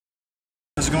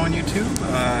How's it going, YouTube?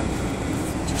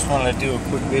 Just wanted to do a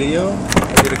quick video.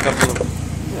 I did a couple of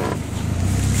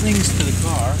things to the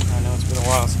car. I know it's been a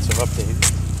while since I've updated,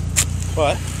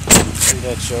 but maybe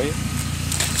I'd show you.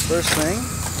 First thing,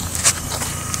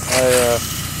 I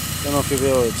don't know if you'll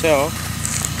be able to tell,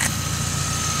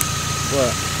 but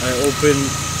I opened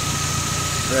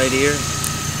right here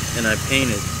and I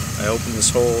painted. I opened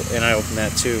this hole and I opened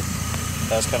that too.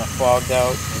 That was kind of fogged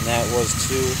out, and that was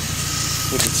too,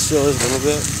 which it still is a little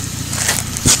bit.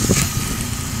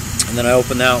 And then I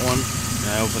opened that one, and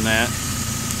I opened that,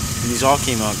 and these all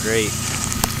came out great.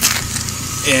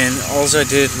 And all I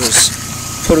did was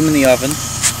put them in the oven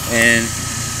and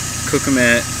cook them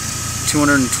at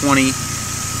 220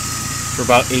 for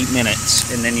about 8 minutes,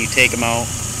 and then you take them out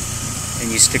and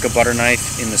you stick a butter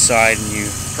knife in the side and you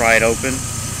pry it open,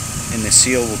 and the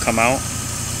seal will come out.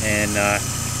 And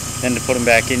then to put them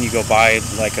back in, you go buy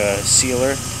like a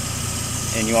sealer,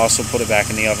 and you also put it back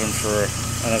in the oven for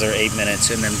another 8 minutes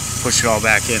and then push it all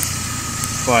back in.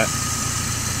 But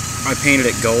I painted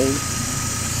it gold,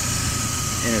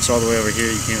 and it's all the way over here,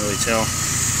 you can't really tell.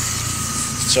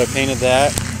 So I painted that,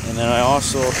 and then I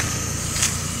also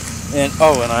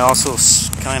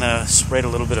kind of sprayed a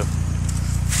little bit of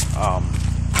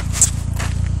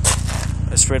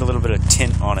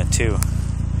tint on it too.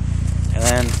 And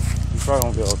then you probably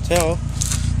won't be able to tell,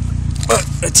 but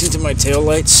I tinted my tail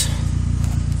lights,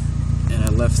 and I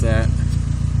left that.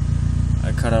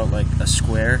 I cut out like a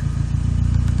square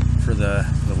for the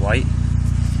light,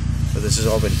 but this has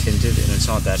all been tinted and it's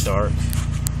not that dark,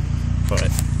 but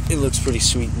it looks pretty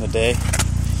sweet in the day.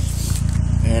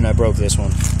 And I broke this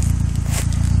one,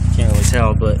 can't really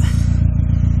tell, but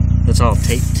it's all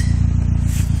taped.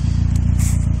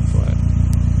 But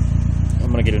I'm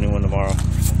gonna get a new one tomorrow.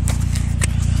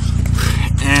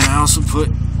 And I also put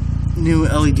new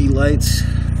LED lights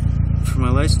for my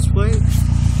license plate,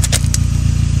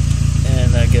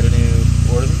 and I get a new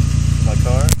ornament for my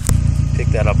car.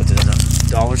 Picked that up at the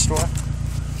dollar store.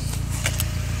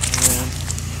 And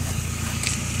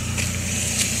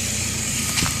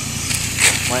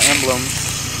my emblem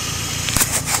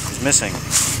is missing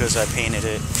because I painted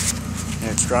it, and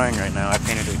it's drying right now. I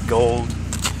painted it gold,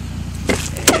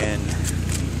 and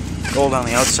gold on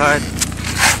the outside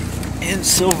and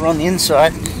silver on the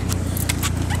inside.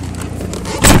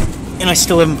 And I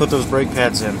still haven't put those brake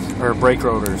pads in, or brake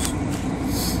rotors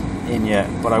in yet,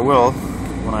 but I will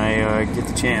when I get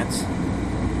the chance.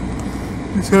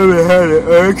 Just haven't had it.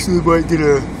 I actually might get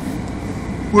a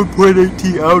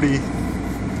 1.8T Audi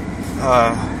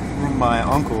from my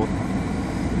uncle,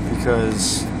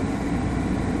 because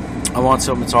I want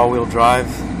something that's all-wheel drive.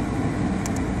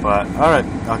 But alright,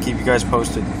 I'll keep you guys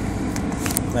posted.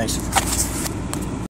 Thanks.